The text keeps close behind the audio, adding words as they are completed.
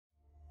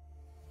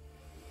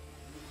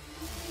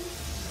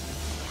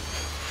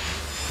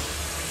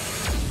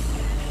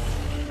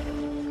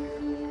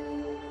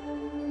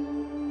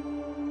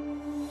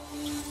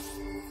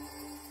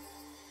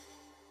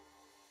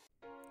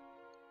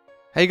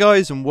Hey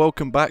guys, and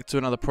welcome back to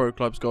another Pro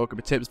Clubs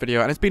Goalkeeper Tips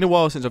video, and it's been a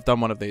while since I've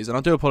done one of these and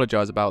I do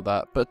apologise about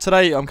that, but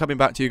today I'm coming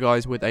back to you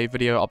guys with a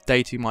video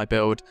updating my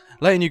build,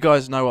 letting you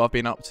guys know what I've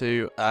been up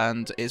to,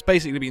 and it's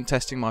basically been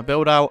testing my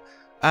build out,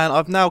 and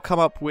I've now come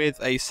up with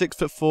a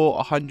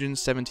 6'4",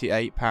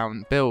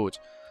 £178 build.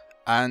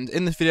 And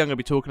in this video I'm going to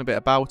be talking a bit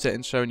about it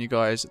and showing you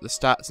guys the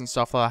stats and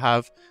stuff that I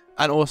have,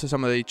 and also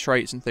some of the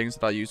traits and things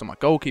that I use on my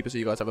goalkeeper so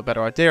you guys have a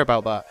better idea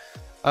about that.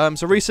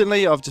 So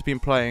recently I've just been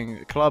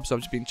playing clubs, I've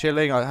just been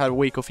chilling, I had a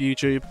week off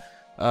YouTube.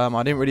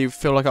 I didn't really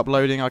feel like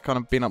uploading, I kind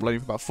of been uploading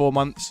for about 4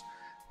 months.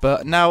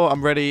 But now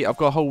I'm ready, I've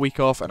got a whole week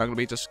off and I'm going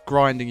to be just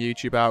grinding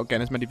YouTube out,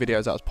 getting as many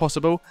videos out as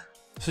possible.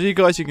 So you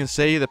guys, you can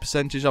see the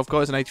percentage I've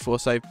got is an 84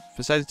 save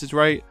percentage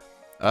rate.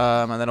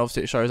 And then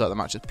obviously it shows like the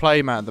matches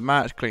played, man of the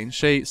match, clean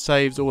sheets,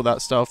 saves, all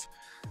that stuff.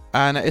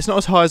 And it's not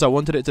as high as I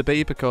wanted it to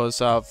be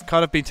because I've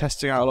kind of been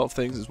testing out a lot of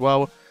things as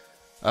well.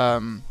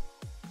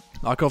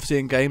 Like obviously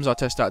in games I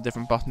test out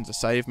different buttons to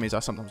save, means I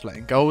sometimes let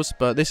in goals,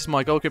 but this is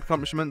my goalkeeper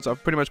accomplishments.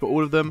 I've pretty much got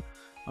all of them.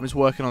 I'm just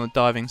working on the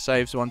diving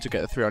saves, one to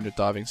get the 300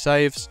 diving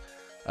saves.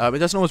 It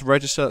doesn't always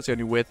register, that's the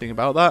only weird thing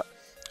about that.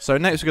 So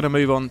next we're going to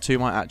move on to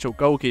my actual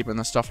goalkeeper and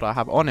the stuff that I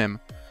have on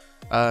him.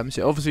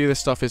 So obviously this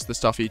stuff is the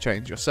stuff you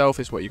change yourself,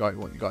 it's what you guys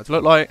want you guys to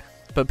look like.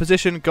 But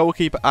position,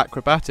 goalkeeper,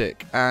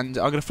 acrobatic, and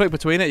I'm going to flip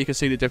between it. You can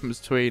see the difference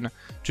between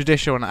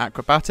traditional and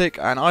acrobatic,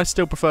 and I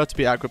still prefer to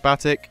be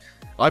acrobatic.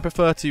 I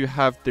prefer to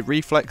have the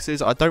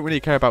reflexes. I don't really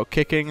care about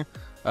kicking.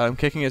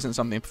 Kicking isn't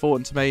something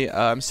important to me.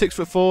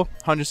 6'4",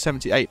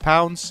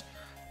 £178.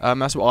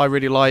 That's what I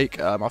really like.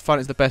 I find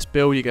it's the best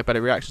build. You get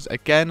better reactions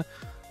again.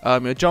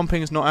 Your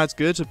jumping is not as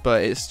good,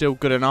 but it's still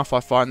good enough. I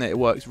find that it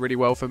works really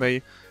well for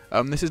me.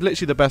 This is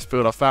literally the best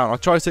build I've found. I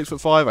tried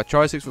 6'5", I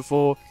tried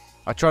 6'4",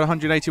 I tried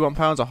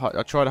 £181,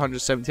 I tried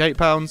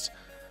 £178.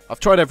 I've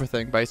tried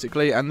everything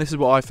basically, and this is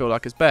what I feel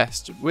like is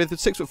best. With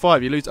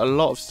 6'5", you lose a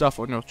lot of stuff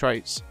on your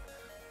traits.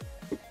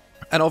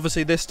 And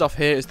obviously this stuff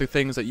here is the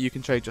things that you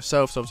can change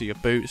yourself, so obviously your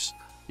boots,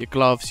 your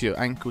gloves, your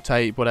ankle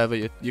tape, whatever,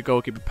 your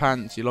goalkeeper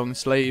pants, your long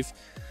sleeve,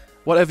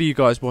 whatever you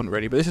guys want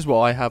really. But this is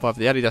what I have. I have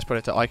the Adidas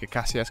Predator Ica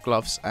Cassius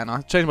gloves, and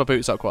I change my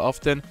boots up quite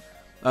often.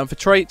 For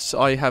traits,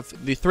 I have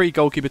the 3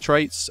 goalkeeper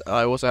traits.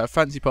 I also have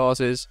fancy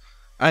passes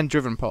and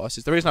driven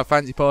passes. The reason I have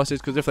fancy passes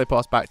is because if they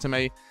pass back to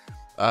me,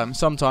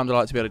 sometimes I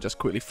like to be able to just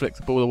quickly flick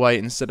the ball away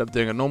instead of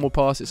doing a normal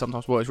pass. It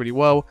sometimes works really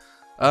well.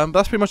 But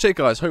that's pretty much it,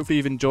 guys. Hopefully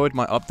you've enjoyed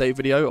my update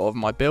video of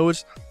my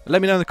builds.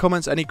 Let me know in the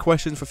comments any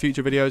questions for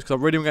future videos, because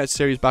I'm really going to get the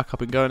series back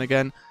up and going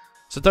again.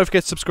 So don't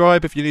forget to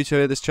subscribe if you're new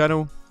to this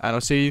channel, and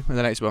I'll see you in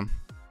the next one.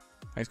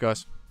 Thanks,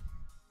 guys.